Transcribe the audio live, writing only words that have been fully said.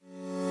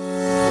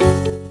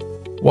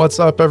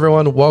What's up,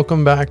 everyone?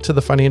 Welcome back to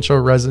the Financial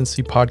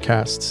Residency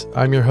Podcast.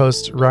 I'm your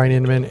host, Ryan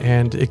Inman,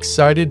 and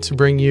excited to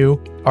bring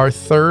you our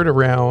third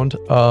round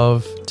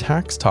of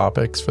tax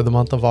topics for the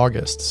month of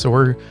August. So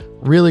we're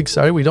really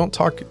excited. We don't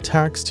talk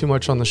tax too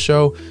much on the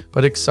show,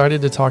 but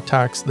excited to talk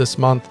tax this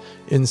month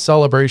in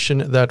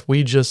celebration that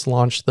we just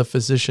launched the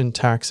Physician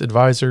Tax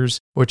Advisors,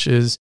 which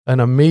is an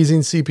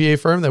amazing CPA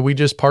firm that we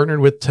just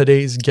partnered with.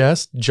 Today's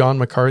guest, John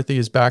McCarthy,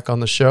 is back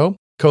on the show,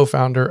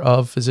 co-founder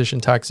of Physician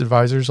Tax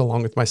Advisors,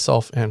 along with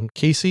myself and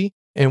Casey.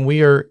 And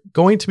we are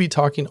going to be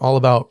talking all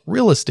about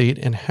real estate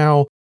and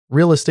how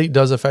real estate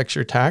does affect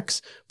your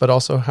tax, but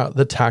also how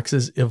the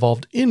taxes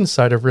evolved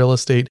inside of real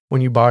estate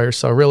when you buy or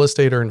sell real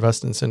estate or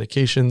invest in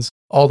syndications,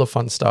 all the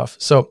fun stuff.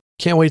 So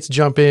can't wait to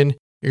jump in.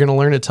 You're going to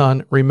learn a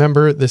ton.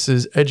 Remember, this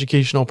is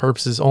educational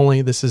purposes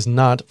only. This is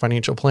not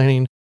financial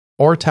planning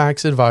or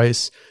tax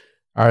advice.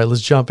 All right,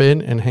 let's jump in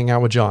and hang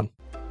out with John.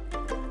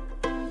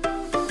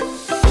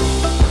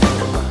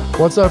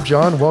 What's up,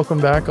 John? Welcome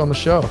back on the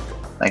show.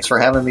 Thanks for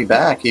having me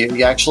back.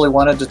 You actually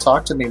wanted to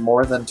talk to me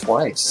more than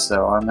twice.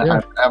 So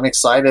I'm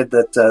excited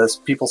that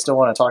people still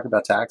want to talk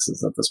about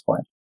taxes at this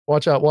point.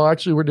 Watch out. Well,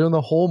 actually, we're doing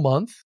the whole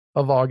month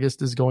of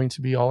August is going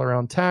to be all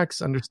around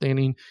tax,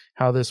 understanding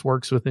how this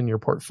works within your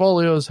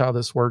portfolios, how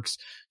this works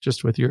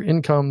just with your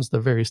incomes,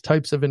 the various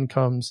types of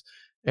incomes.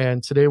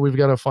 And today we've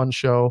got a fun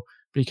show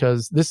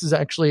because this is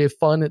actually a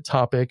fun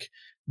topic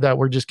that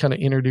we're just kind of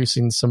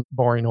introducing some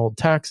boring old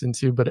tax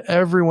into, but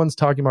everyone's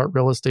talking about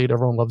real estate.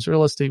 Everyone loves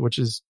real estate, which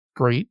is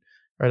great,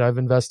 right? I've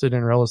invested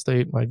in real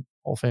estate. My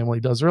whole family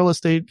does real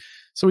estate.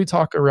 So we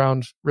talk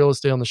around real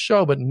estate on the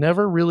show, but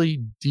never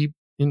really deep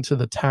into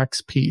the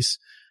tax piece.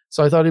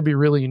 So I thought it'd be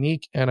really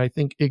unique and I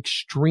think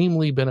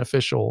extremely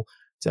beneficial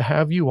to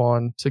have you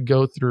on to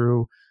go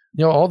through,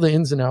 all the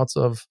ins and outs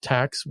of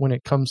tax when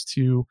it comes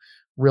to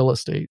real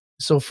estate.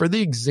 So for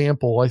the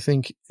example, I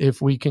think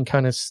if we can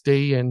kind of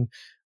stay in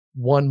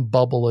one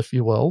bubble, if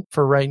you will,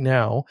 for right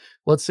now,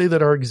 let's say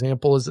that our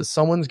example is that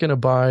someone's going to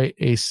buy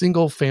a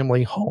single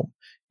family home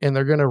and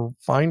they're going to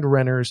find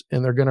renters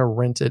and they're going to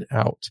rent it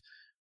out.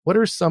 What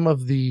are some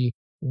of the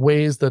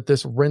ways that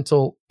this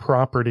rental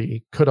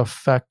property could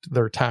affect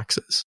their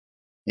taxes?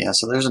 Yeah,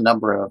 so there's a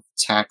number of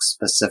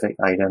tax-specific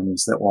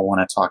items that we'll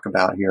want to talk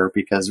about here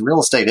because real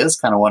estate is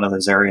kind of one of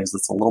those areas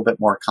that's a little bit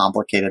more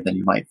complicated than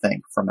you might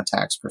think from a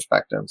tax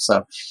perspective.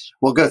 So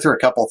we'll go through a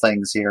couple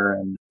things here,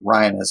 and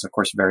Ryan is, of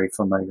course, very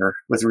familiar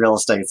with real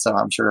estate, so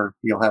I'm sure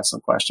you'll have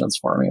some questions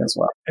for me as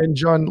well. And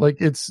John,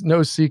 it's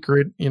no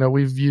secret,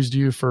 we've used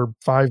you for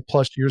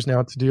 5+ years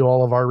now to do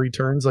all of our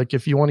returns.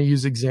 If you want to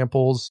use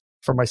examples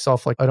for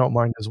myself, I don't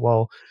mind as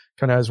well,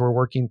 kind of as we're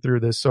working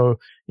through this. So,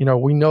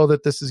 we know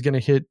that this is going to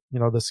hit,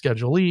 the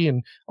Schedule E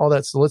and all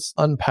that. So let's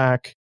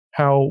unpack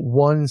how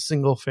one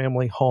single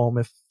family home,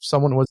 if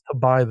someone was to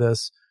buy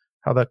this,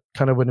 how that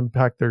kind of would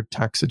impact their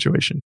tax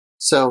situation.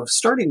 So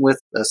starting with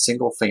a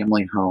single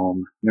family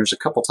home, there's a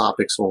couple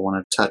topics we'll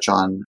want to touch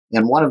on.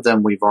 And one of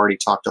them we've already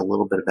talked a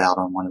little bit about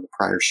on one of the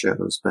prior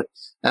shows, but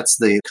that's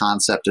the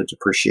concept of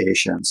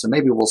depreciation. So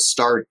maybe we'll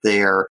start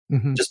there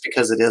just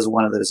because it is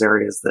one of those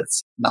areas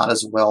that's not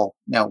as well,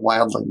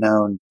 widely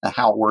known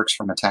how it works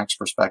from a tax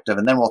perspective.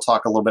 And then we'll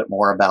talk a little bit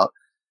more about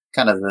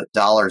kind of the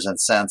dollars and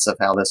cents of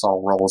how this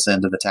all rolls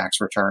into the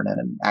tax return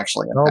and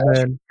actually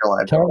man,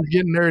 Tom's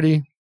getting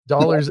nerdy.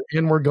 Dollars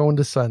and we're going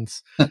to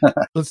cents.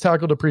 Let's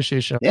tackle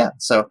depreciation. Yeah.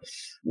 So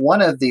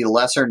one of the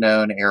lesser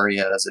known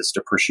areas is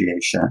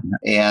depreciation.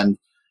 And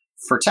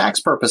for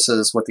tax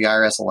purposes, what the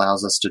IRS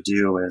allows us to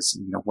do is,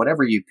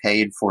 whatever you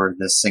paid for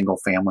this single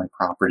family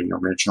property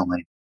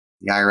originally,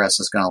 the IRS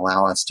is going to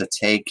allow us to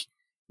take,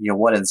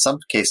 what in some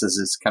cases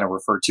is kind of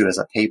referred to as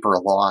a paper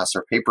loss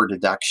or paper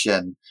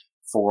deduction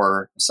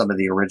for some of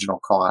the original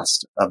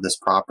cost of this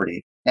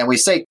property. And we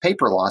say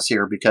paper loss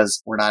here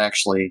because we're not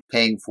actually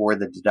paying for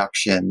the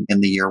deduction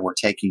in the year we're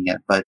taking it,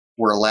 but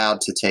we're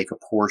allowed to take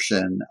a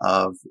portion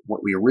of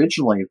what we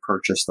originally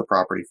purchased the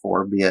property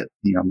for, be it,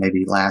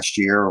 maybe last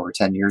year or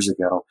 10 years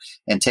ago,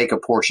 and take a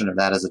portion of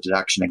that as a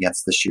deduction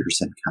against this year's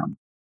income.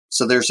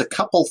 So there's a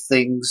couple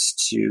things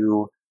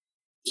to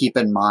keep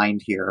in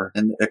mind here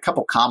and a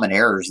couple common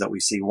errors that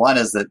we see. One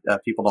is that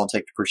people don't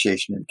take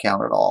depreciation into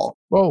account at all.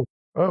 Oh.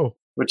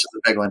 Which is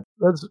a big one.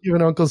 That's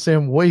giving Uncle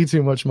Sam way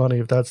too much money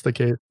if that's the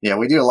case. Yeah,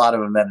 we do a lot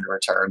of amended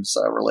returns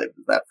related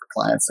to that for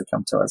clients that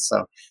come to us.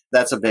 So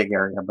that's a big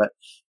area. But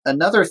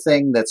another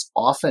thing that's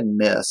often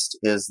missed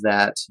is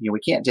that we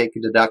can't take a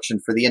deduction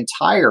for the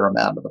entire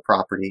amount of the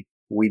property.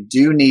 We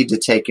do need to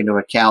take into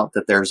account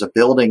that there's a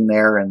building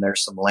there and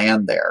there's some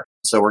land there.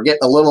 So we're getting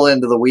a little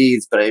into the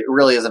weeds, but it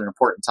really is an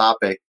important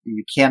topic.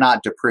 You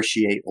cannot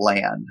depreciate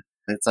land.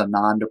 It's a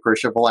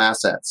non-depreciable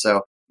asset.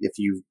 So if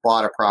you've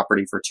bought a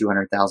property for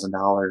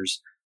 $200,000,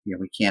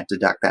 we can't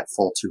deduct that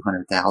full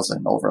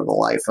 $200,000 over the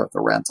life of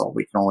the rental.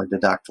 We can only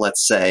deduct,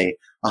 let's say,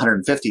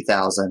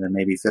 $150,000 and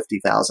maybe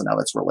 $50,000 of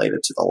it's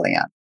related to the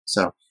land.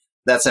 So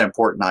that's an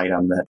important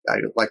item that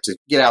I like to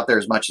get out there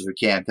as much as we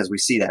can because we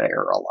see that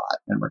error a lot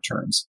in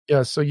returns.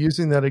 Yeah. So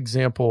using that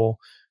example,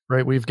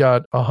 right, we've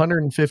got a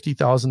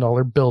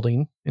 $150,000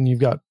 building and you've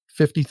got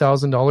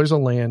 $50,000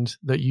 of land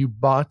that you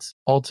bought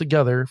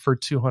altogether for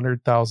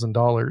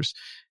 $200,000.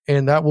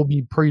 And that will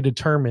be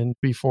predetermined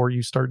before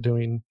you start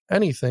doing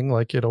anything.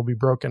 Like it'll be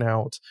broken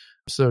out.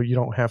 So you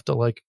don't have to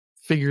like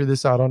figure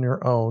this out on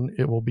your own.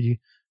 It will be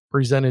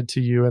presented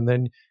to you. And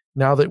then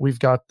now that we've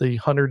got the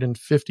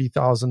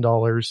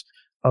 $150,000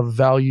 of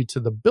value to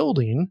the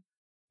building,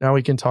 now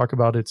we can talk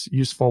about its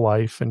useful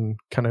life and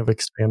kind of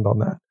expand on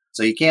that.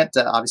 So you can't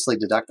obviously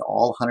deduct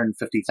all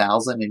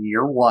 150,000 in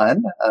year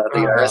one. The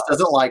IRS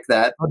doesn't like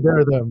that. How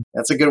dare them?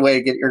 That's a good way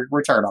to get your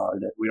return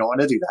audited. We don't want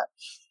to do that.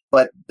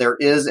 But there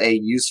is a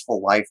useful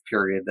life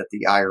period that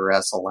the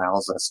IRS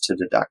allows us to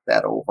deduct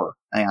that over.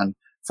 And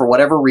for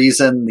whatever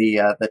reason,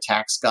 the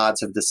tax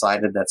gods have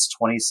decided that's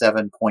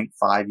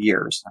 27.5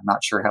 years. I'm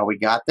not sure how we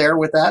got there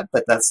with that,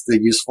 but that's the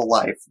useful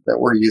life that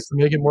we're using.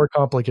 Make it more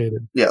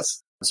complicated.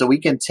 Yes. So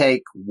we can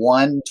take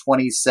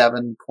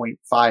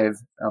 127.5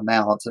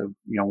 amount of,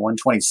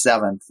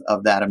 1/27th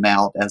of that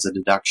amount as a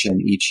deduction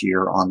each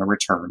year on the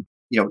return.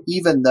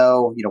 Even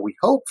though, we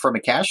hope from a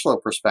cash flow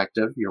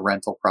perspective, your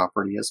rental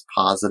property is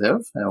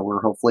positive.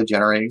 We're hopefully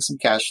generating some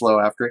cash flow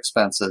after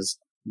expenses.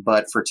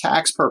 But for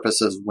tax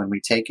purposes, when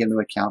we take into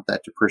account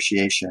that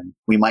depreciation,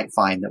 we might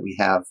find that we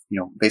have,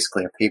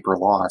 basically a paper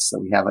loss, that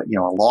we have a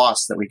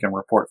loss that we can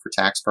report for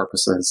tax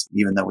purposes,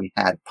 even though we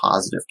had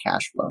positive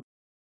cash flow.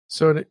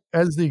 So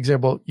as the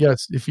example,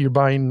 yes, if you're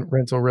buying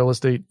rental real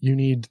estate, you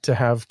need to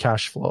have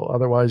cash flow.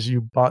 Otherwise,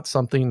 you bought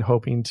something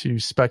hoping to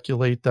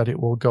speculate that it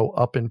will go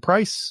up in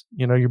price.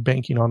 You're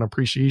banking on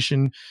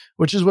appreciation,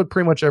 which is what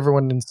pretty much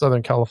everyone in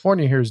Southern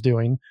California here is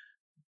doing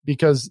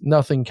because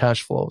nothing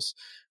cash flows.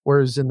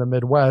 Whereas in the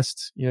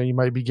Midwest, you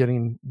might be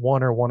getting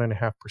 1 or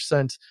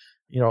 1.5%,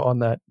 on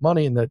that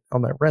money and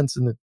on that rents,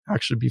 and it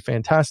actually be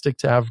fantastic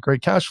to have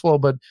great cash flow,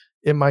 but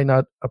it might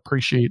not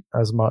appreciate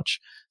as much.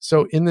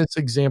 So in this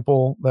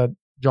example that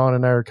John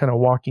and I are kind of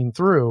walking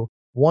through,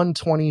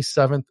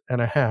 1/27th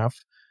and a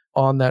half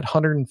on that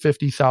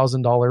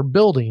 $150,000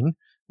 building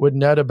would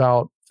net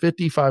about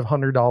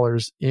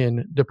 $5,500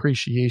 in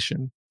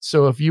depreciation.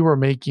 So if you were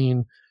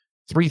making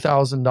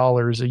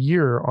 $3,000 a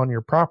year on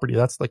your property,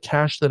 that's the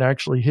cash that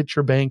actually hit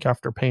your bank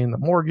after paying the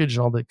mortgage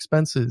and all the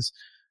expenses,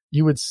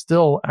 you would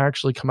still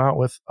actually come out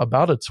with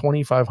about a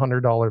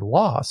 $2,500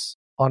 loss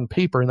on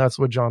paper. And that's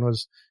what John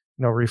was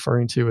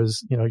referring to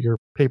as, your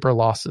paper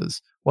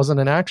losses. Wasn't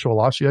an actual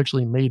loss. You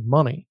actually made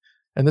money.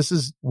 And this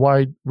is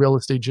why real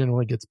estate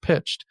generally gets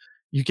pitched.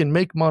 You can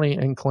make money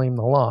and claim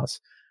the loss.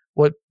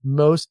 What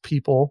most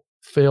people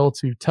fail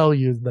to tell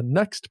you is the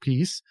next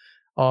piece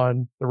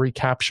on the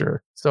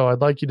recapture. So I'd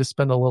like you to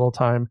spend a little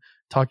time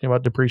talking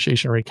about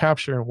depreciation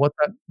recapture and what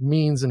that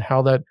means and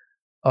how that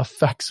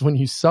affects when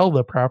you sell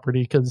the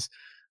property, because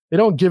they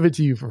don't give it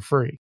to you for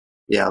free.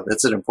 Yeah,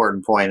 that's an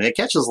important point. And it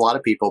catches a lot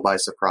of people by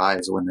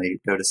surprise when they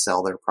go to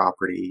sell their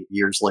property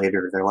years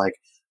later. They're like,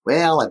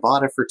 well, I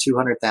bought it for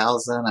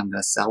 $200,000. I'm going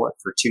to sell it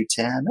for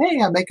 $210,000.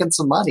 Hey, I'm making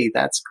some money.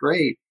 That's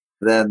great.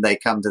 Then they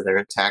come to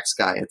their tax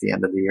guy at the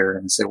end of the year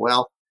and say,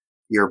 well,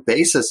 your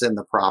basis in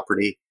the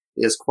property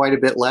is quite a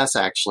bit less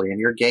actually, and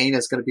your gain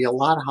is going to be a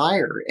lot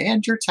higher,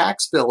 and your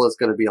tax bill is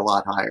going to be a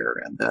lot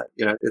higher, and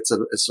it's a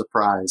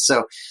surprise.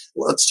 So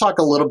let's talk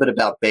a little bit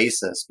about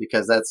basis,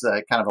 because that's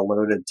kind of a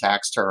loaded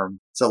tax term.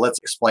 So let's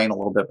explain a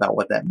little bit about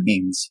what that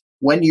means.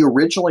 When you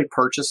originally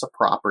purchase a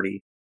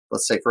property,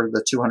 let's say for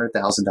the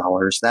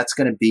 $200,000, that's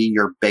going to be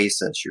your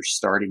basis, your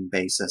starting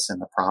basis in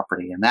the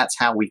property, and that's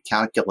how we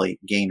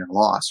calculate gain or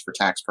loss for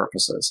tax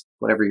purposes.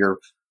 Whatever your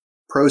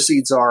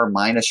proceeds are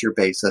minus your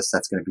basis,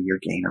 that's going to be your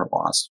gain or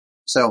loss.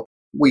 So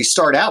we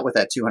start out with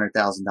that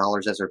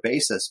 $200,000 as our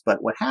basis,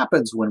 but what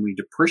happens when we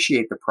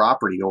depreciate the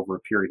property over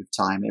a period of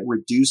time, it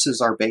reduces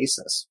our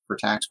basis for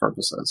tax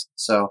purposes.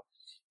 So,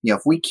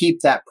 if we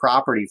keep that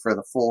property for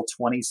the full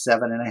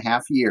 27 and a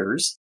half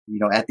years,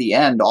 at the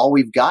end, all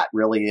we've got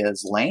really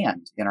is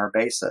land in our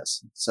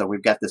basis. So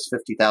we've got this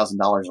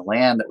 $50,000 of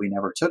land that we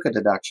never took a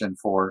deduction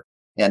for.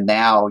 And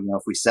now,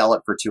 if we sell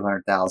it for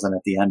 $200,000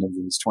 at the end of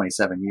these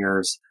 27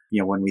 years,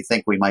 when we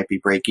think we might be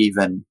break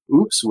even,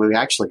 oops, we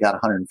actually got a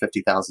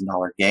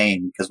 $150,000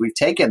 gain because we've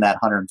taken that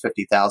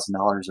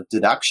 $150,000 of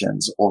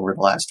deductions over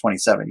the last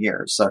 27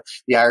 years. So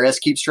the IRS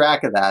keeps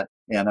track of that.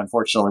 And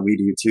unfortunately, we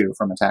do too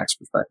from a tax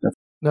perspective.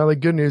 Now, the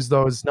good news,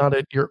 though, is not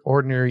at your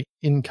ordinary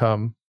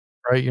income,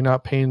 right? You're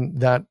not paying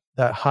that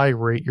high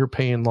rate. You're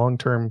paying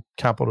long-term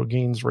capital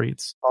gains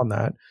rates on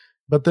that.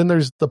 But then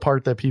there's the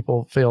part that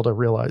people fail to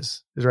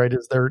realize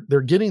is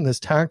they're getting this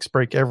tax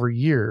break every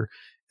year.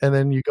 And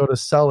then you go to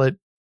sell it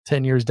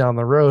 10 years down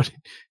the road,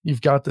 you've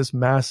got this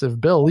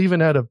massive bill,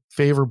 even at a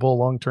favorable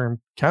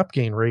long-term cap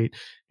gain rate.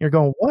 You're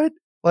going, what?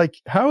 Like,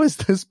 how is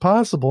this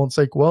possible? It's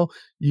like, well,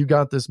 you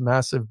got this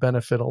massive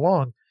benefit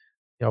along,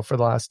 for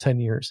the last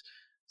 10 years.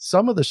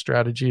 Some of the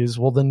strategy is,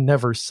 well, then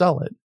never sell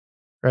it.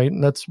 Right.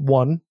 And that's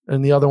one.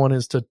 And the other one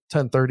is to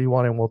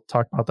 1031. And we'll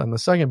talk about that in a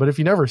second. But if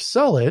you never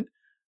sell it,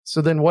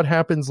 so then what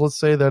happens? Let's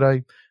say that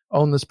I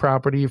own this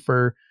property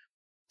for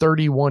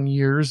 31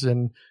 years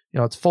and,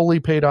 it's fully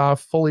paid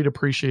off, fully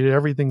depreciated,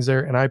 everything's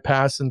there. And I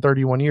pass in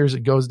 31 years,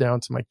 it goes down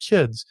to my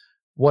kids.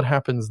 What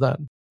happens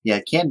then? yeah,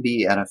 it can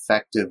be an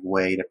effective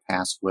way to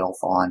pass wealth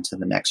on to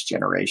the next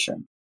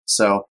generation.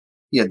 So,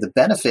 yeah, the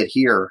benefit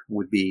here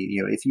would be,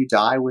 if you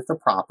die with the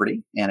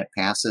property and it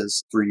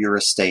passes through your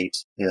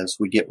estate, is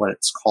we get what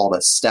it's called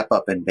a step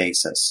up in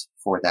basis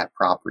for that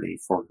property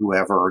for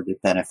whoever the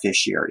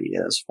beneficiary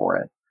is for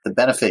it. The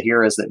benefit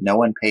here is that no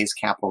one pays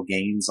capital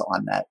gains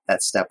on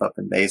that step up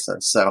in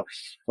basis. So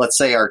let's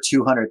say our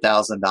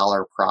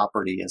 $200,000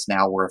 property is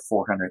now worth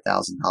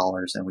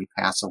 $400,000 and we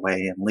pass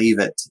away and leave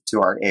it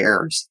to our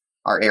heirs.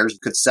 Our heirs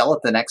could sell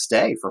it the next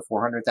day for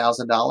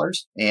 $400,000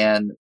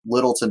 and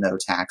little to no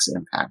tax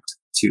impact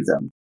to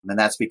them. And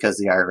that's because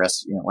the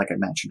IRS, like I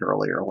mentioned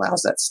earlier,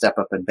 allows that step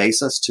up in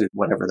basis to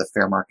whatever the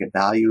fair market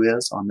value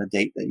is on the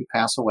date that you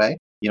pass away.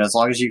 As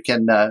long as you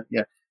can,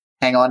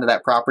 hang on to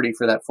that property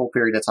for that full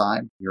period of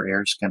time, your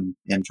heirs can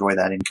enjoy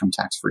that income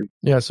tax free.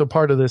 Yeah. So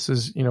part of this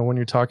is, when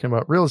you're talking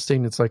about real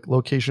estate, it's like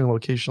location,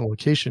 location,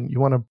 location. You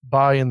want to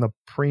buy in the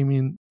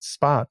premium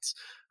spots,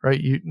 right?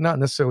 You not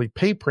necessarily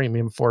pay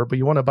premium for it, but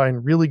you want to buy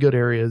in really good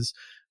areas,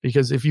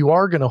 because if you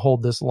are going to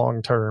hold this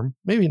long term,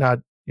 maybe not,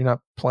 you're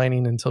not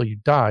planning until you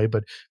die,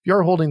 but if you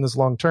are holding this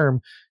long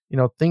term,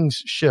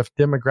 things shift,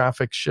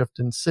 demographics shift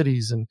in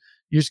cities, and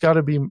you just got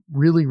to be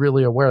really,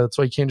 really aware. That's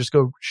why you can't just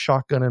go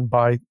shotgun and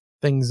buy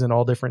things in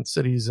all different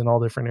cities and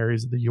all different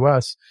areas of the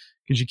US,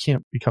 because you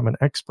can't become an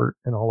expert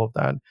in all of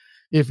that.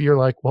 If you're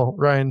like, well,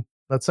 Ryan,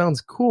 that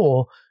sounds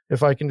cool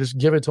if I can just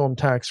give it to them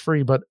tax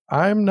free, but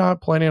I'm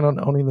not planning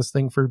on owning this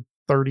thing for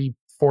 30,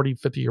 40,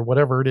 50 or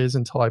whatever it is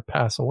until I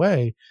pass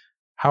away.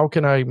 How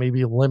can I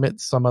maybe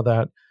limit some of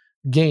that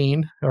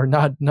gain or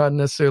not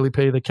necessarily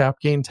pay the cap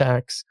gain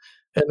tax?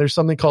 And there's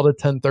something called a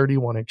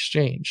 1031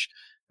 exchange.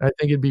 I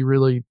think it'd be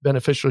really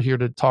beneficial here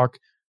to talk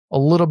a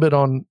little bit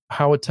on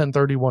how a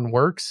 1031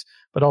 works,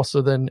 but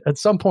also then at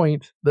some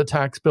point the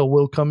tax bill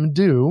will come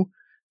due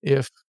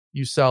if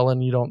you sell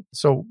and you don't.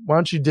 So why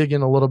don't you dig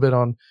in a little bit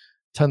on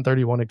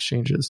 1031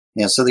 exchanges?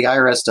 Yeah, so the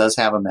IRS does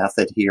have a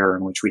method here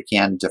in which we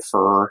can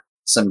defer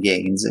some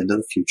gains into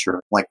the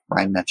future. Like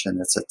Brian mentioned,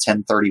 it's a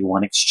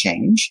 1031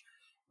 exchange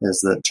is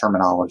the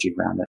terminology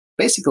around it.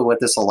 Basically what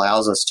this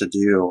allows us to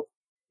do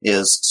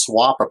is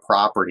swap a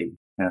property,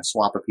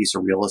 swap a piece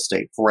of real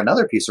estate for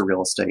another piece of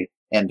real estate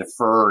and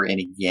defer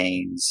any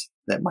gains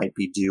that might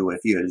be due if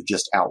you had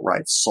just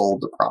outright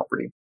sold the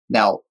property.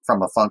 Now,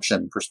 from a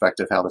function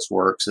perspective, how this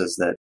works is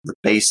that the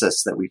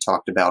basis that we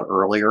talked about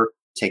earlier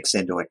takes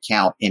into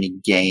account any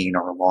gain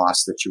or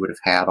loss that you would have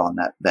had on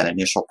that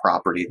initial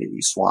property that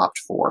you swapped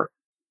for.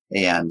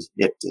 And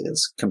it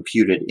is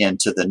computed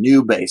into the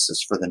new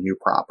basis for the new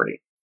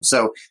property.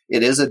 So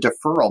it is a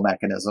deferral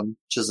mechanism,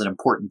 which is an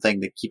important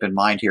thing to keep in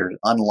mind here.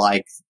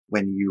 Unlike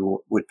when you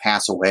would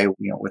pass away,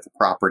 with a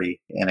property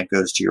and it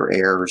goes to your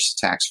heirs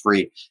tax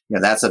free,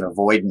 that's an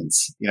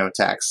avoidance,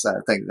 tax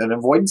thing. And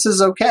avoidance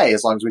is okay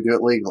as long as we do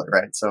it legally,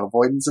 right? So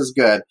avoidance is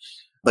good.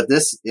 But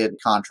this, in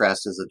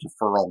contrast, is a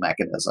deferral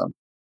mechanism.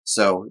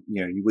 So,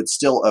 you would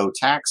still owe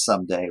tax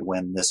someday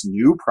when this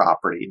new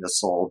property is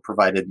sold,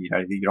 provided,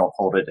 you don't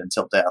hold it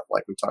until death,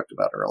 like we talked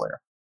about earlier.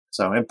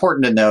 So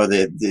important to know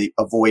the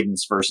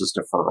avoidance versus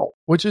deferral.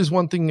 Which is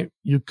one thing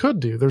you could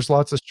do. There's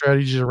lots of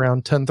strategies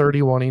around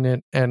 1031ing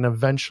it and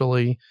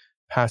eventually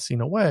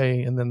passing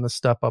away, and then the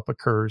step up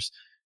occurs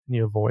and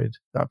you avoid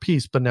that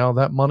piece. But now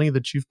that money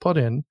that you've put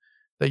in,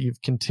 that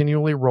you've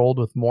continually rolled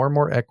with more and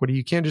more equity,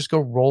 you can't just go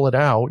roll it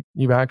out.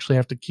 You actually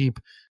have to keep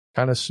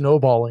kind of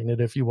snowballing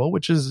it, if you will,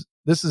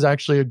 this is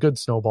actually a good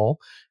snowball,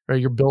 right?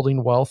 You're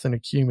building wealth and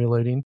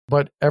accumulating.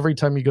 But every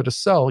time you go to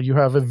sell, you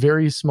have a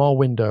very small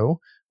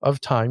window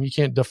of time. You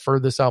can't defer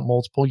this out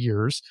multiple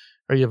years,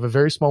 or you have a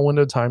very small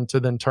window of time to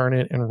then turn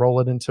it and roll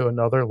it into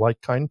another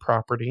like-kind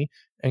property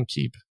and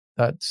keep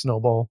that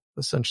snowball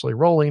essentially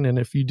rolling. And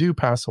if you do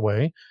pass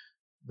away,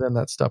 then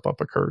that step up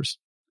occurs.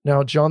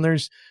 Now, John,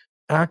 there's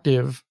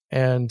active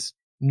and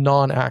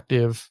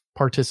non-active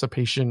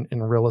participation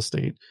in real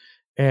estate.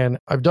 And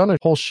I've done a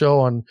whole show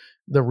on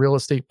the real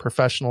estate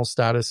professional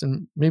status,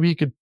 and maybe you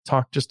could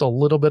talk just a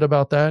little bit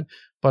about that,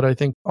 but I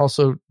think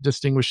also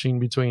distinguishing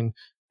between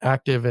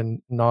active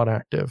and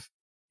non-active.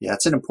 Yeah,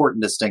 it's an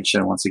important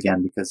distinction once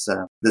again, because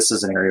this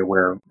is an area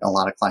where a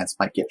lot of clients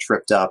might get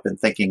tripped up and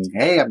thinking,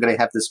 hey, I'm going to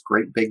have this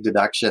great big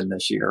deduction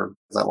this year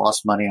because I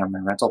lost money on my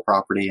rental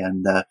property.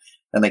 And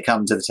then they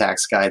come to the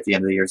tax guy at the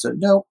end of the year and say,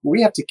 no,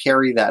 we have to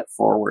carry that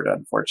forward,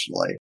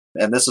 unfortunately.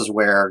 And this is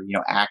where,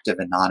 active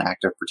and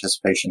non-active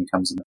participation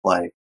comes into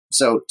play.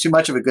 So too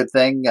much of a good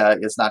thing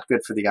is not good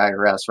for the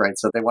IRS, right?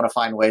 So they want to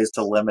find ways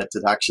to limit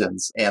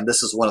deductions. And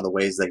this is one of the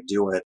ways they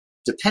do it.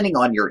 Depending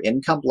on your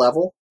income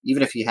level,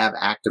 even if you have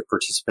active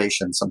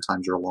participation,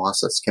 sometimes your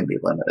losses can be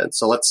limited.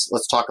 So let's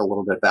talk a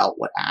little bit about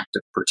what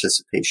active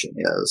participation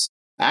is.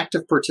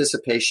 Active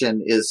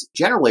participation is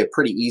generally a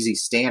pretty easy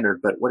standard,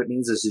 but what it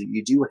means is that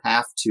you do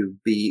have to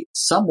be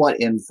somewhat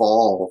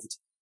involved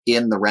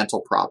in the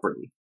rental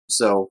property.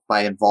 So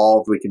by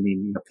involved, we can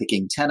mean,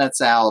 picking tenants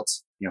out,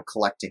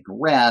 collecting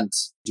rent,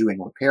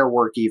 doing repair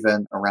work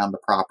even around the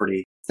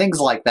property, things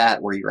like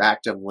that where you're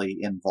actively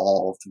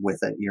involved with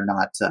it. You're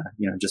not,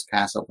 just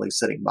passively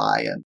sitting by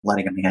and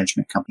letting a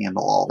management company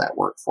handle all that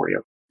work for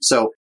you.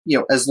 So,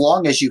 as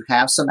long as you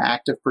have some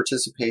active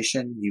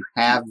participation, you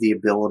have the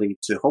ability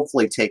to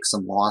hopefully take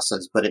some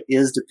losses, but it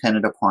is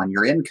dependent upon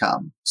your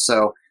income.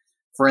 So,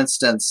 for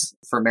instance,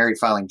 for married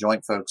filing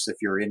joint folks, if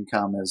your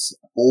income is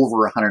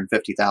over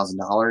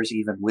 $150,000,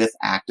 even with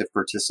active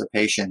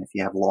participation, if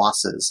you have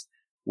losses,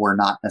 we're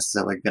not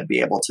necessarily going to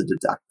be able to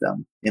deduct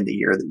them in the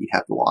year that you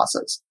have the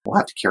losses. We'll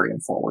have to carry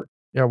them forward.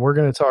 Yeah, we're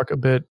going to talk a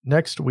bit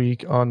next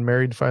week on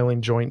married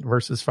filing joint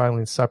versus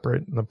filing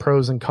separate and the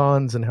pros and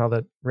cons and how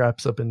that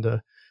wraps up into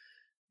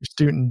your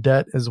student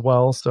debt as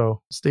well.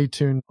 So stay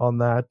tuned on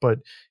that. But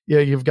yeah,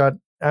 you've got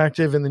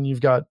active and then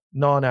you've got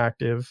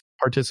non-active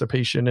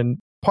participation. And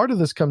part of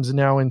this comes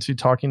now into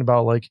talking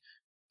about like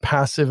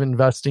passive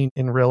investing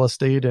in real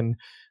estate. And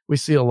we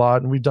see a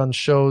lot, and we've done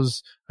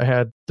shows. I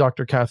had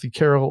Dr. Kathy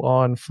Carroll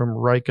on from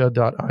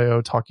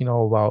Rika.io talking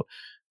all about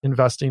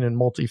investing in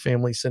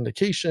multifamily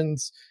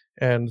syndications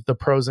and the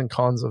pros and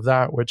cons of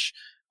that, which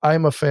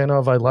I'm a fan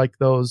of. I like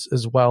those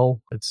as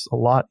well. It's a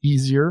lot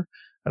easier.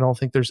 I don't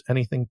think there's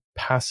anything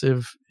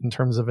passive in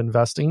terms of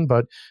investing,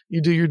 but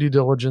you do your due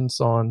diligence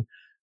on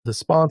the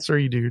sponsor,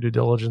 you do your due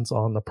diligence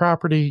on the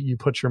property, you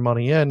put your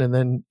money in, and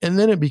then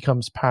it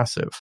becomes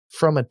passive.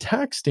 From a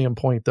tax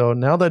standpoint, though,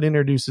 now that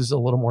introduces a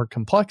little more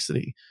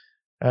complexity,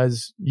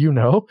 as you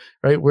know,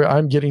 right? Where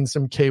I'm getting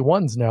some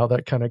K1s now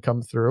that kind of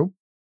come through.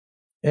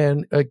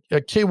 And a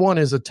K1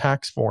 is a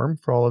tax form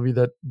for all of you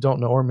that don't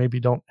know or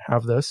maybe don't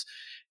have this.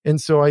 And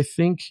so I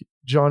think,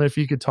 John, if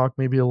you could talk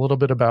maybe a little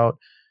bit about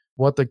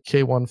what the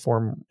K1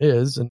 form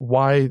is and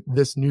why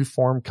this new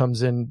form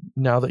comes in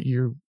now that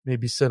you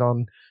maybe sit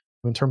on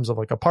in terms of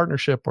like a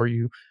partnership or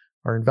you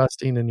are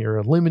investing and you're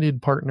a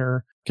limited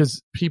partner,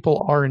 because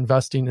people are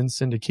investing in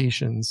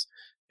syndications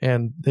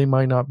and they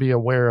might not be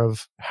aware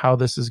of how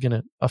this is going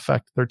to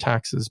affect their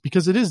taxes,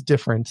 because it is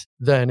different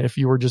than if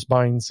you were just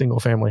buying single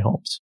family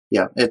homes.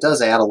 Yeah, it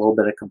does add a little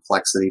bit of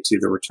complexity to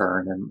the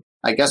return. And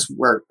I guess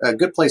a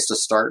good place to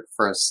start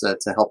for us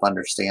to help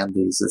understand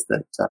these is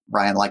that,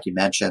 Ryan, like you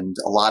mentioned,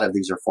 a lot of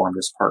these are formed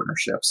as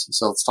partnerships.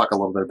 So let's talk a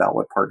little bit about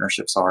what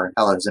partnerships are and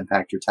how those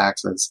impact your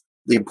taxes.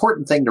 The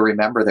important thing to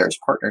remember there is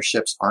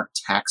partnerships aren't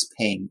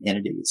tax-paying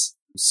entities.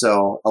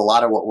 So a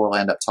lot of what we'll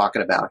end up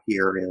talking about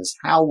here is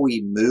how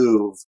we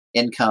move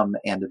income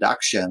and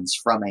deductions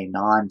from a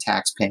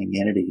non-tax-paying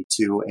entity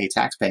to a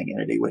tax-paying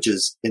entity, which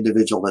is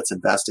individual that's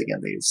investing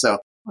in these. So,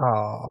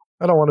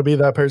 I don't want to be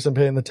that person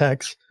paying the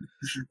tax.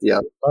 Yeah,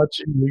 but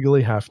you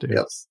legally have to.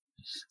 Yes.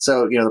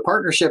 So, the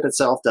partnership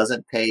itself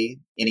doesn't pay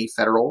any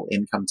federal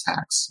income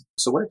tax.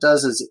 So what it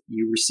does is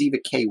you receive a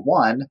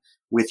K1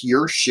 with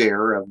your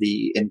share of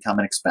the income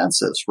and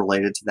expenses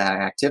related to that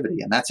activity.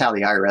 And that's how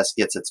the IRS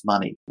gets its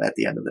money at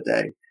the end of the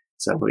day.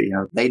 So,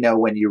 they know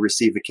when you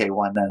receive a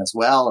K1 then as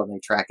well, and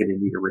they track it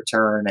into your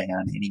return,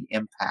 and any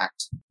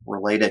impact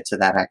related to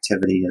that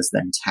activity is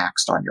then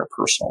taxed on your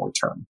personal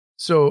return.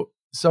 So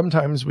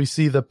sometimes we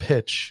see the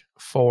pitch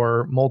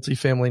for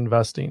multifamily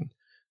investing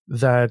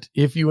that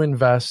if you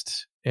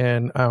invest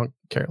in, I don't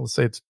care, let's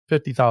say it's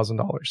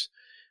 $50,000,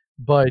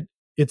 but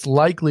it's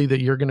likely that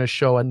you're going to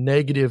show a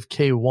negative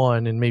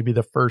K1 in maybe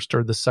the first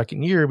or the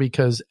second year,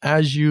 because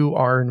as you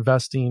are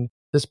investing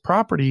this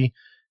property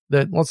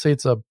that, let's say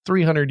it's a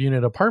 300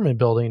 unit apartment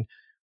building,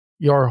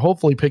 you're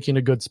hopefully picking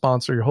a good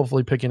sponsor, you're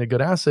hopefully picking a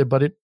good asset,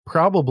 but it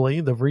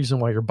probably, the reason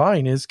why you're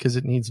buying is because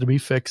it needs to be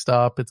fixed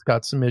up. It's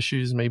got some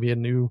issues, maybe a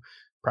new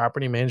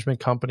property management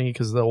company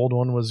because the old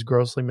one was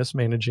grossly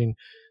mismanaging.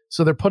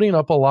 So they're putting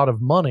up a lot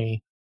of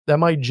money that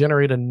might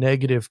generate a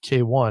negative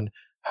K1.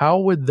 How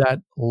would that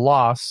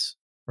loss,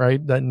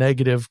 right, that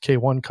negative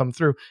K1 come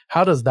through?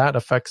 How does that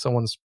affect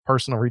someone's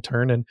personal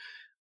return? And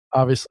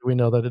obviously we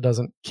know that it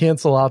doesn't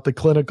cancel out the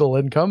clinical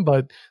income,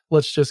 but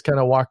let's just kind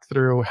of walk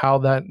through how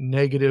that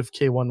negative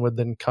K1 would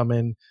then come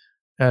in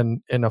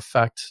and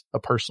affect a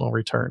personal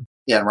return.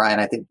 Yeah, Ryan,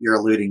 I think you're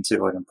alluding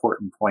to an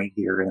important point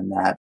here in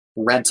that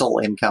rental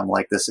income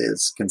like this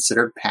is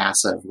considered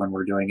passive when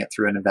we're doing it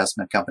through an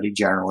investment company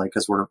generally,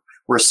 because we're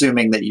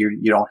assuming that you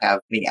don't have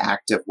any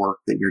active work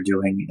that you're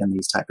doing in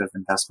these type of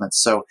investments.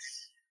 So,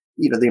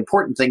 the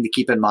important thing to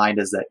keep in mind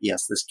is that,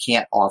 yes, this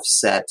can't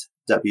offset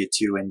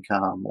W-2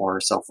 income or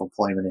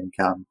self-employment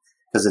income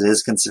because it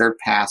is considered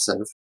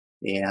passive,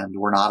 and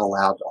we're not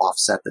allowed to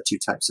offset the two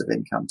types of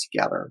income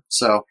together.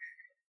 So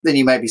then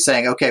you might be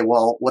saying, okay,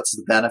 well, what's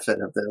the benefit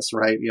of this,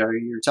 right? You're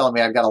telling me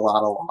I've got a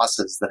lot of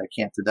losses that I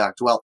can't deduct.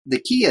 Well, the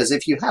key is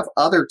if you have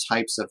other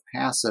types of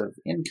passive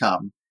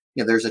income,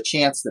 there's a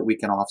chance that we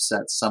can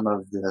offset some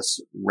of this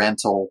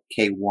rental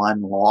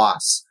K1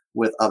 loss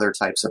with other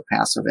types of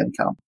passive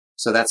income.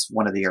 So that's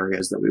one of the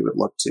areas that we would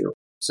look to.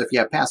 So if you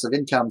have passive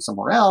income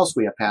somewhere else,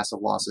 we have passive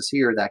losses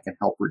here, that can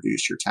help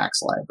reduce your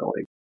tax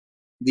liability.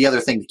 The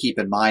other thing to keep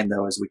in mind,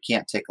 though, is we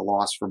can't take a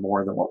loss for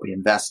more than what we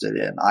invested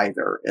in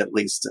either, at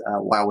least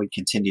while we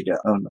continue to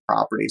own the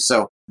property.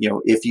 So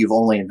if you've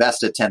only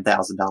invested $10,000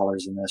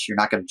 in this, you're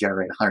not going to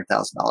generate a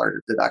 $100,000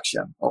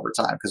 deduction over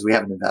time because we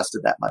haven't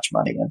invested that much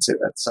money into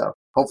it. So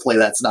hopefully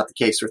that's not the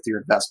case with your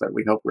investment.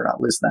 We hope we're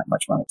not losing that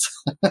much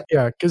money.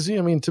 Yeah, because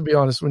to be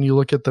honest, when you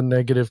look at the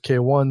negative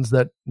K1s,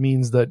 that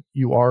means that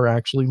you are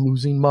actually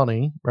losing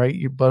money, right?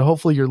 But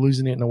hopefully you're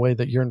losing it in a way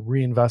that you're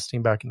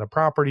reinvesting back in the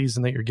properties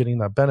and that you're getting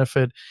that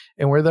benefit,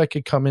 and where that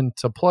could come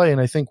into play.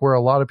 And I think where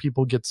a lot of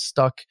people get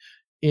stuck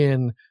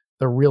in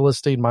the real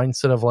estate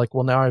mindset of like,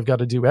 well, now I've got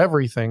to do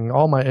everything.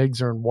 All my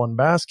eggs are in one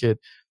basket.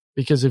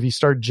 Because if you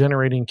start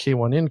generating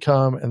K1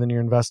 income and then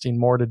you're investing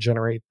more to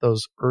generate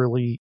those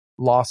early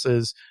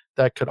losses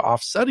that could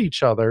offset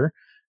each other,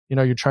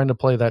 you're trying to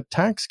play that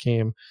tax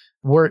game.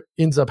 Where it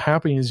ends up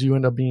happening is you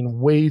end up being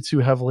way too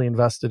heavily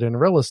invested in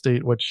real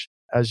estate, which,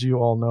 as you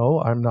all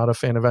know, I'm not a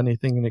fan of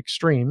anything in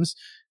extremes.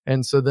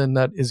 And so then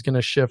that is going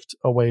to shift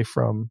away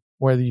from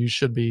whether you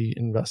should be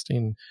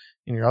investing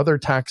in your other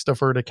tax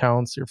deferred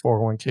accounts, your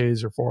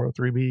 401ks, your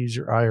 403bs,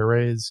 your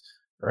IRAs,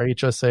 or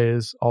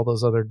HSAs, all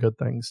those other good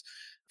things.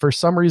 For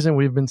some reason,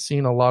 we've been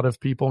seeing a lot of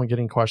people and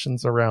getting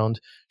questions around,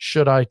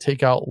 should I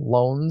take out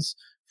loans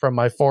from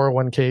my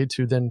 401k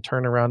to then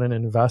turn around and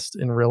invest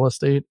in real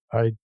estate?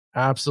 I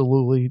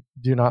absolutely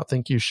do not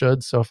think you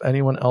should. So if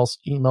anyone else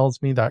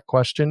emails me that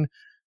question,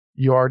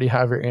 you already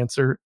have your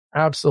answer.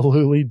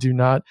 Absolutely do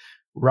not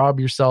rob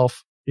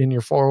yourself in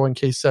your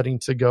 401k setting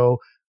to go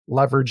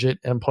leverage it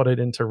and put it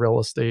into real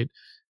estate.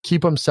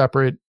 Keep them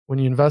separate. When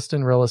you invest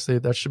in real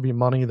estate, that should be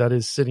money that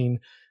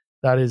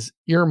is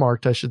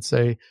earmarked, I should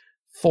say,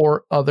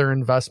 for other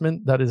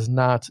investment that is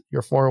not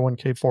your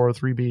 401k,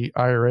 403b,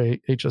 IRA,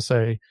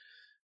 HSA,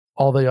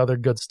 all the other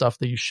good stuff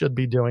that you should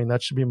be doing.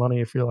 That should be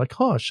money if you're like,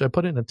 should I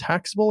put it in a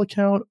taxable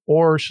account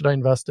or should I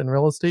invest in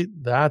real estate?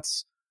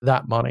 That's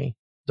that money.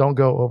 Don't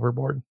go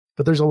overboard.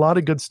 But there's a lot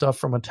of good stuff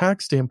from a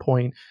tax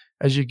standpoint,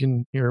 as you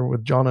can hear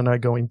with John and I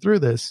going through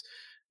this,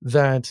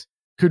 that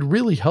could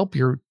really help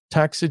your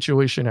tax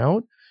situation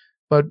out.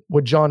 But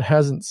what John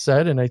hasn't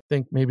said, and I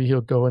think maybe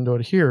he'll go into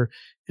it here,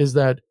 is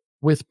that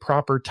with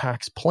proper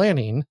tax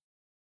planning,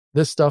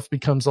 this stuff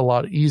becomes a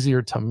lot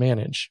easier to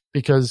manage,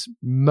 because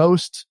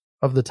most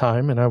of the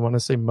time, and I want to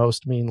say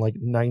most mean like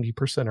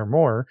 90% or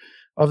more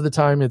of the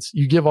time, it's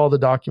you give all the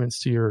documents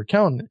to your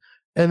accountant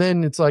and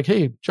then it's like,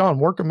 hey, John,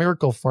 work a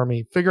miracle for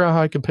me, figure out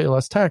how I can pay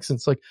less tax. And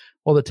it's like,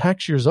 well, the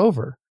tax year's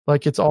over.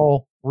 Like, it's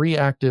all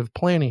reactive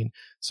planning.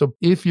 So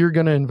if you're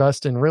going to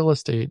invest in real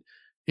estate,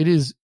 it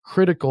is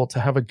critical to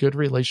have a good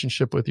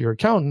relationship with your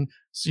accountant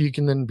so you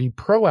can then be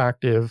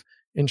proactive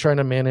in trying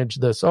to manage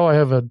this. I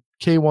have a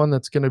K1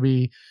 that's going to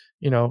be,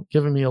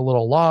 giving me a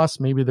little loss.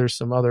 Maybe there's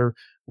some other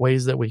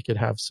ways that we could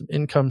have some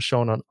income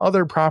shown on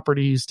other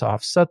properties to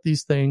offset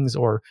these things.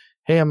 Or,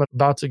 hey, I'm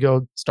about to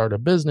go start a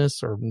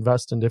business or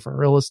invest in different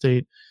real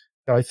estate.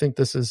 I think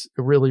this is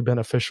really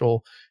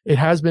beneficial. It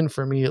has been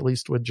for me, at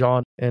least with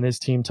John and his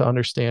team, to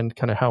understand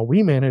kind of how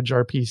we manage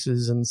our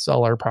pieces and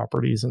sell our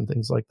properties and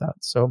things like that.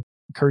 So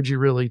encourage you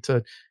really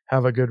to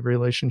have a good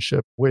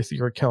relationship with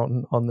your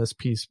accountant on this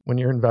piece when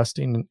you're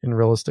investing in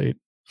real estate.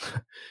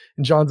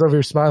 And John's over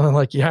here smiling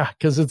like, yeah,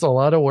 because it's a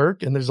lot of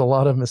work and there's a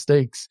lot of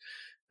mistakes.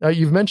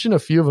 You've mentioned a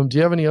few of them. Do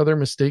you have any other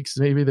mistakes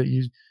maybe that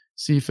you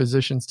see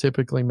physicians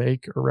typically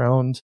make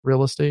around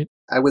real estate?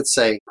 I would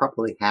say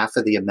probably half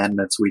of the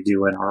amendments we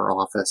do in our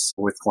office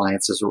with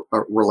clients is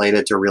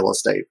related to real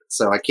estate.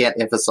 So I can't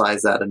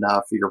emphasize that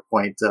enough. Your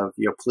point of,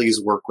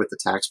 please work with the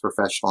tax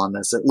professional on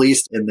this, at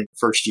least in the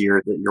first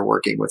year that you're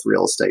working with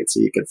real estate, so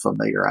you can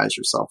familiarize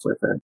yourself with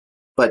it.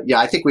 But yeah,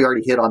 I think we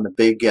already hit on the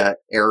big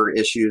error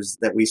issues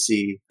that we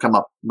see come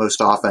up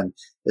most often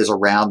is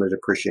around the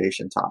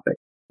depreciation topic.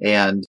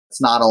 And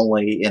it's not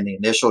only in the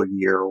initial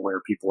year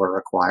where people are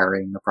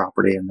acquiring the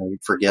property and they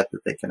forget that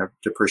they can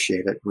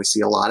depreciate it. We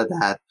see a lot of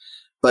that.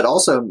 But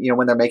also,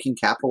 when they're making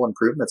capital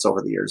improvements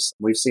over the years,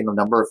 we've seen a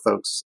number of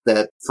folks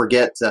that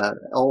forget, I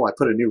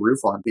put a new roof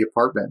on the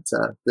apartment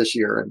this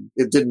year and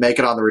it didn't make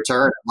it on the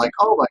return. I'm like,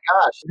 oh my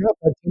gosh. You got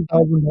that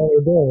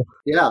 $10,000 bill.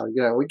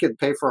 Yeah, we could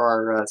pay for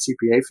our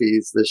CPA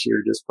fees this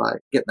year just by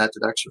getting that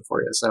deduction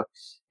for you. So,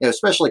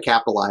 especially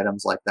capital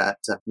items like that,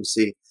 we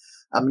see.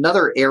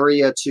 Another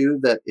area, too,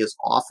 that is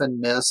often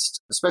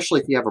missed, especially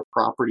if you have a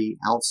property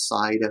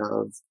outside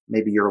of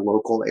maybe your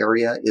local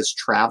area, is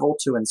travel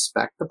to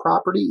inspect the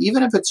property,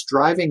 even if it's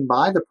driving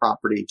by the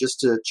property just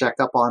to check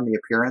up on the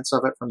appearance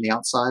of it from the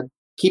outside.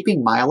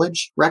 Keeping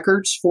mileage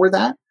records for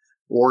that,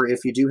 or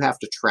if you do have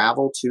to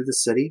travel to the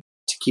city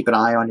to keep an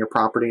eye on your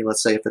property,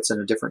 let's say if it's in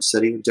a different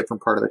city, a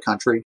different part of the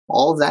country,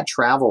 all of that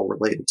travel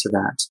related to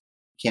that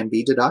can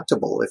be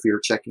deductible if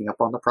you're checking up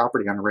on the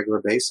property on a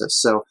regular basis.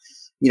 So,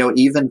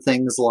 even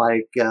things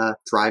like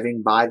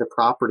driving by the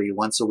property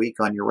once a week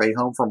on your way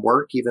home from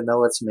work, even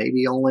though it's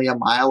maybe only a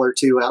mile or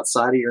two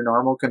outside of your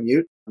normal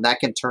commute, that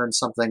can turn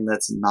something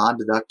that's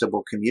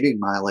non-deductible commuting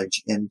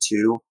mileage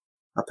into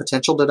a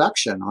potential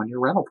deduction on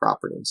your rental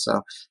property.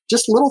 So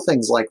just little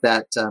things like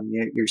that,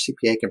 your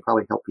CPA can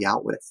probably help you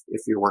out with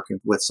if you're working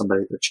with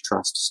somebody that you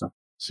trust. So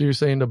you're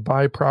saying to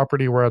buy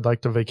property where I'd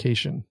like to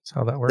vacation. That's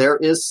how that works. There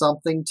is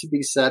something to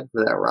be said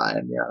for that,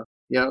 Ryan. Yeah.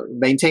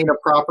 maintain a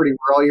property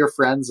where all your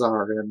friends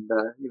are, and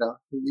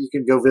you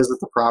can go visit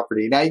the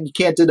property. Now you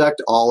can't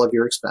deduct all of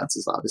your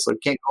expenses, obviously. You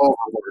can't go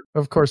overboard.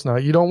 Of course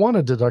not. You don't want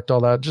to deduct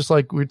all that. Just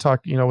like we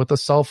talked, with a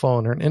cell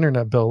phone or an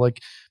internet bill, like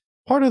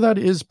part of that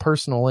is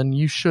personal, and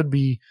you should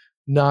be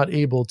not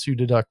able to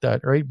deduct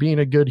that, right? Being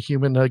a good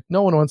human, like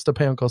no one wants to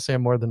pay Uncle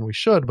Sam more than we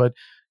should, but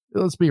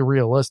let's be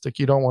realistic.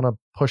 You don't want to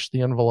push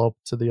the envelope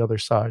to the other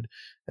side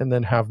and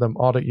then have them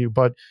audit you.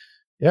 But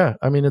yeah,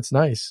 I mean, it's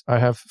nice. I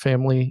have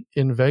family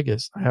in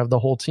Vegas. I have the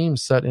whole team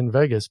set in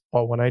Vegas.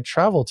 But when I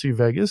travel to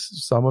Vegas,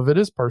 some of it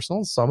is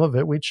personal. Some of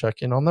it, we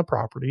check in on the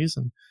properties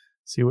and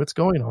see what's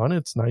going on.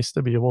 It's nice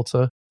to be able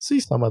to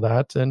see some of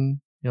that and,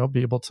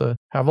 be able to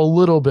have a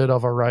little bit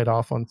of a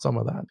write-off on some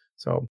of that.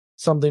 So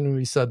something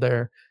we said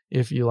there,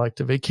 if you like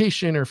to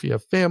vacation or if you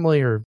have family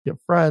or you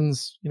have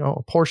friends,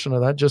 a portion of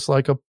that, just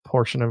like a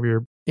portion of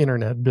your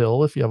internet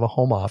bill, if you have a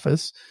home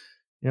office,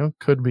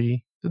 could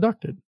be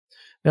deducted.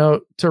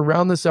 Now, to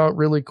round this out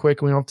really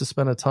quick, we don't have to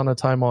spend a ton of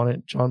time on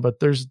it, John, but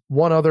there's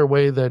one other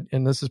way that,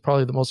 and this is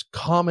probably the most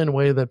common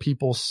way that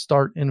people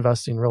start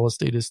investing in real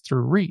estate, is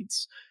through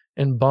REITs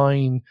and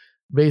buying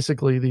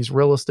basically these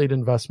real estate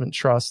investment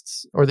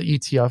trusts, or the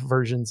ETF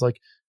versions, like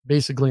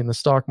basically in the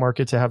stock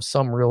market, to have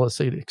some real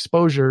estate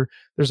exposure.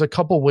 There's a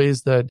couple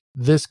ways that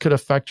this could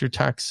affect your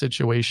tax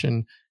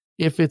situation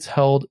if it's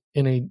held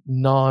in a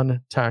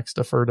non-tax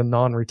deferred, a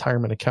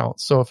non-retirement account.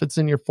 So if it's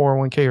in your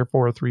 401k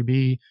or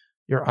 403b,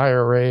 your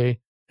IRA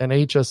and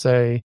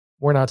HSA,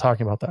 we're not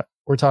talking about that.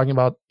 We're talking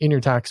about in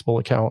your taxable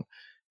account.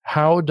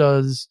 How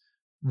does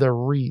the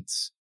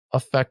REITs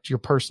affect your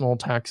personal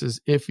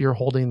taxes if you're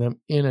holding them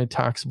in a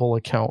taxable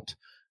account?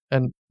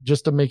 And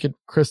just to make it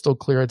crystal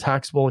clear, a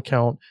taxable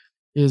account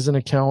is an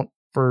account,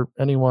 for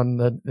anyone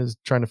that is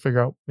trying to figure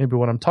out maybe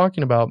what I'm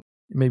talking about,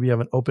 maybe you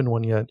haven't opened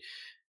one yet,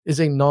 is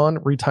a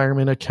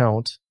non-retirement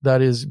account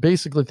that is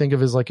basically, think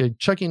of it as like a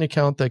checking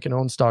account that can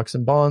own stocks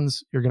and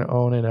bonds. You're going to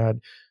own it at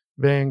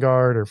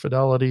Vanguard or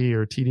Fidelity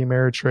or TD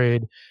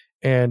Ameritrade,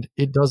 and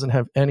it doesn't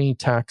have any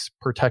tax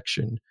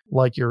protection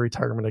like your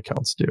retirement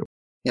accounts do.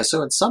 Yeah,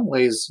 so in some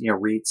ways,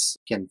 REITs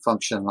can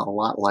function a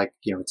lot like,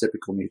 a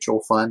typical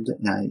mutual fund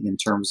in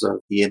terms of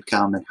the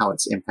income and how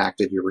it's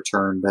impacted your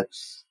return. But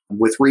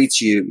with REITs,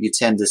 you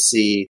tend to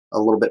see a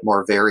little bit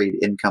more varied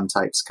income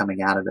types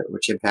coming out of it,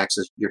 which impacts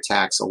your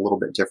tax a little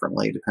bit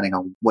differently depending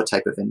on what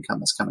type of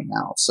income is coming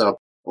out. So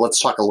let's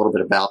talk a little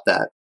bit about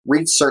that.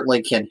 REITs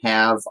certainly can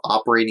have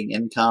operating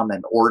income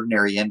and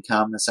ordinary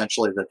income,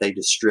 essentially, that they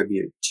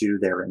distribute to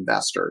their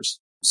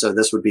investors. So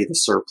this would be the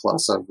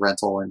surplus of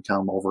rental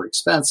income over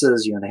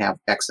expenses. They have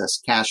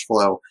excess cash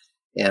flow,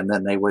 and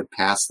then they would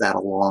pass that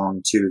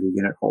along to the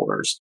unit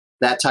holders.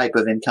 That type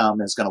of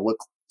income is going to look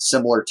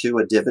similar to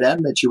a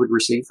dividend that you would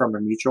receive from a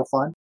mutual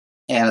fund.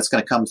 And it's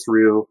going to come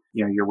through,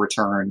 your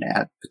return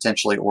at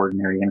potentially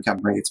ordinary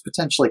income rates,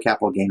 potentially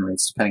capital gain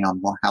rates, depending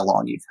on how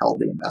long you've held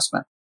the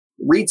investment.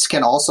 REITs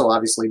can also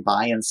obviously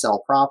buy and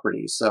sell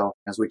property. So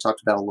as we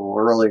talked about a little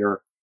earlier,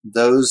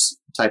 those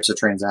types of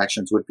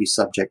transactions would be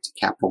subject to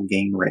capital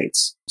gain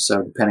rates.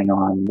 So depending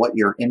on what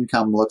your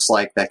income looks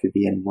like, that could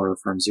be anywhere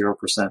from 0%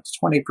 to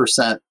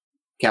 20%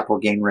 capital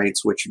gain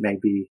rates, which may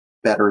be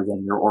better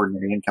than your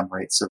ordinary income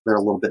rates. So they're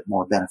a little bit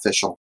more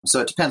beneficial.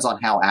 So it depends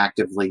on how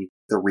actively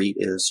the REIT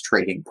is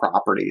trading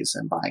properties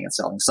and buying and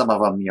selling. Some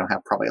of them,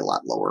 have probably a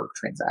lot lower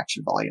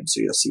transaction volume. So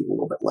you'll see a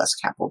little bit less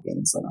capital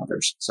gains than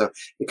others. So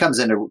it comes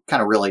into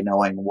kind of really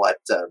knowing what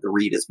the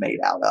REIT is made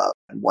out of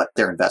and what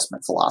their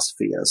investment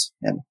philosophy is.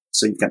 And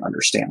so you can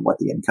understand what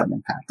the income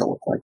impact will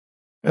look like.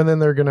 And then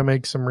they're going to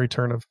make some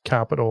return of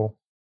capital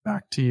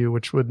back to you,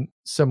 which would,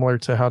 similar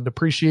to how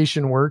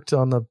depreciation worked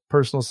on the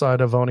personal side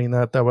of owning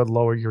that would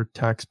lower your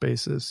tax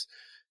basis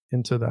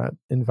into that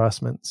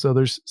investment. So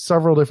there's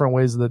several different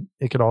ways that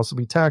it could also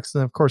be taxed.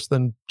 And of course,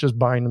 then just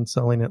buying and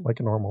selling it like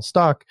a normal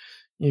stock,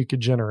 you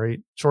could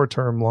generate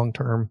short-term,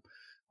 long-term,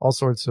 all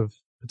sorts of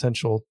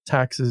potential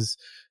taxes.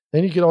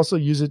 Then you could also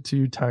use it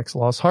to tax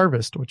loss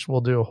harvest, which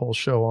we'll do a whole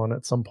show on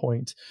at some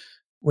point.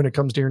 When it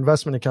comes to your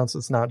investment accounts,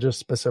 it's not just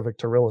specific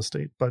to real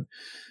estate. But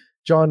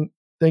John,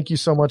 thank you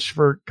so much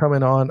for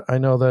coming on. I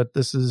know that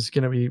this is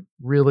going to be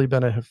really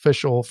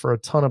beneficial for a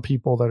ton of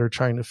people that are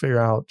trying to figure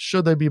out,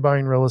 should they be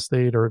buying real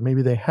estate, or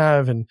maybe they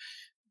have and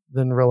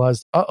then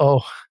realized, I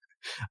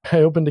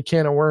opened a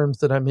can of worms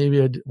that I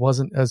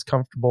wasn't as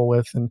comfortable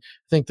with. And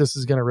I think this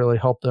is going to really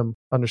help them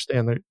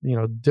understand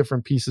that,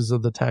 different pieces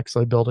of the tax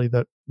liability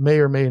that may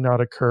or may not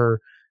occur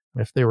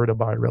if they were to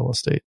buy real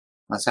estate.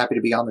 I was happy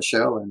to be on the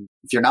show. And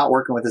if you're not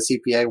working with a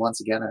CPA, once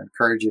again, I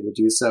encourage you to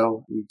do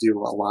so. We do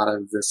a lot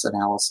of this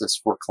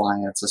analysis for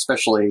clients,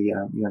 especially,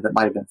 that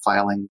might have been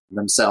filing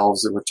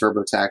themselves with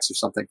TurboTax or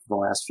something for the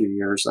last few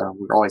years.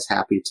 We're always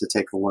happy to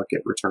take a look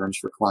at returns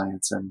for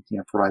clients and,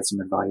 provide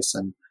some advice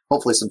and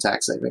hopefully some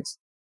tax savings.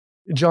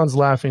 John's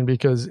laughing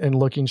and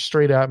looking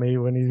straight at me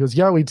when he goes,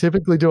 yeah, we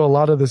typically do a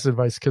lot of this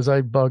advice, because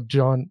I bug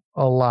John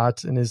a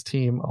lot and his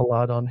team a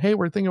lot on, hey,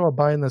 we're thinking about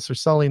buying this or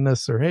selling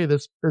this, or hey,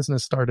 this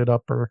business started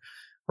up, or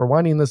we're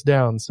winding this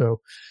down. So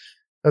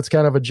that's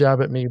kind of a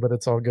jab at me, but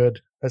it's all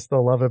good. I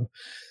still love him.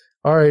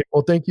 All right.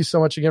 Well, thank you so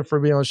much again for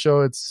being on the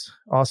show. It's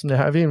awesome to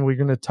have you. And we're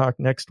going to talk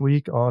next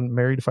week on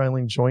married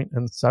filing joint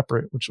and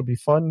separate, which will be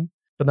fun,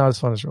 but not as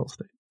fun as real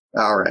estate.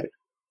 All right.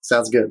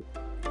 Sounds good.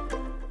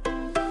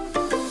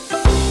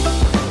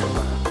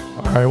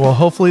 All right. Well,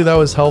 hopefully that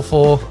was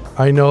helpful.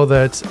 I know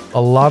that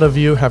a lot of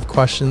you have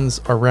questions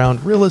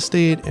around real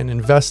estate and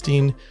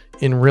investing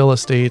in real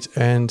estate.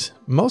 And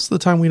most of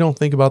the time we don't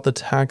think about the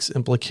tax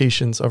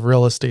implications of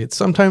real estate.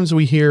 Sometimes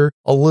we hear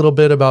a little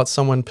bit about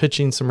someone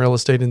pitching some real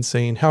estate and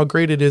saying how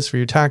great it is for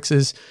your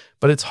taxes,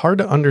 but it's hard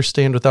to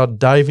understand without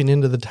diving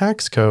into the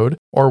tax code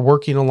or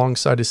working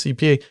alongside a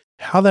CPA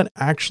how that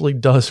actually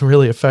does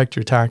really affect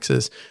your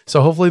taxes.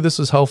 So hopefully this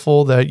was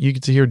helpful, that you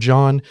get to hear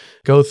John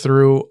go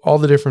through all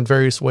the different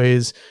various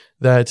ways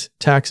that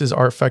taxes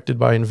are affected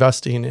by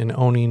investing and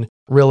owning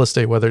real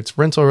estate, whether it's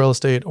rental real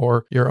estate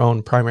or your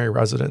own primary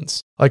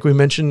residence. Like we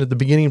mentioned at the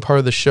beginning part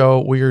of the show,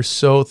 we are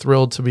so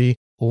thrilled to be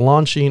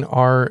launching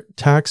our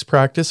tax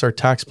practice, our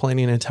tax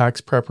planning and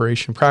tax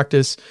preparation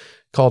practice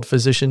called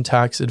Physician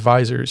Tax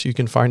Advisors. You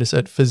can find us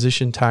at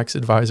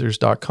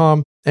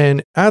physiciantaxadvisors.com.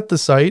 And at the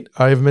site,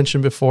 I've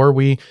mentioned before,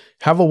 we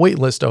have a wait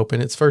list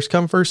open. It's first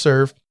come, first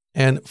serve.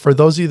 And for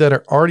those of you that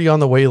are already on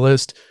the wait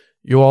list,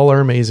 you all are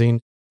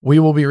amazing. We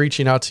will be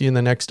reaching out to you in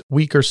the next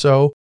week or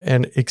so,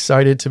 and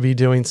excited to be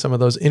doing some of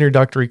those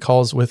introductory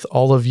calls with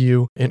all of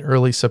you in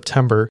early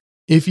September.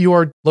 If you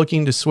are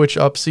looking to switch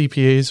up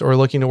CPAs or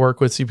looking to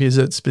work with CPAs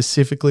that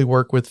specifically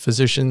work with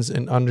physicians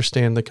and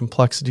understand the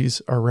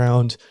complexities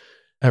around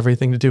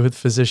everything to do with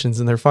physicians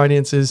and their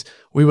finances,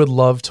 we would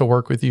love to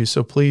work with you.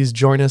 So please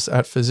join us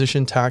at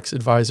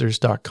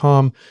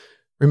physiciantaxadvisors.com.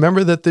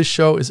 Remember that this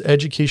show is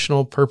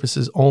educational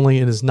purposes only.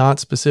 It is not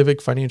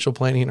specific financial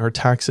planning or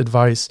tax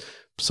advice.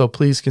 So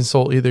please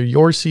consult either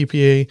your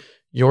CPA,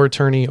 your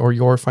attorney, or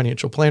your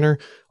financial planner,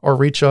 or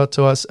reach out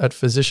to us at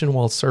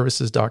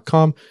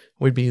physicianwealthservices.com.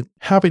 We'd be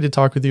happy to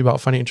talk with you about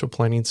financial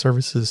planning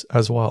services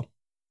as well.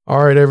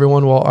 All right,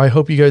 everyone. Well, I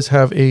hope you guys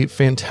have a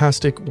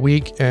fantastic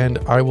week, and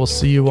I will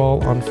see you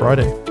all on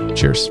Friday.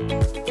 Cheers.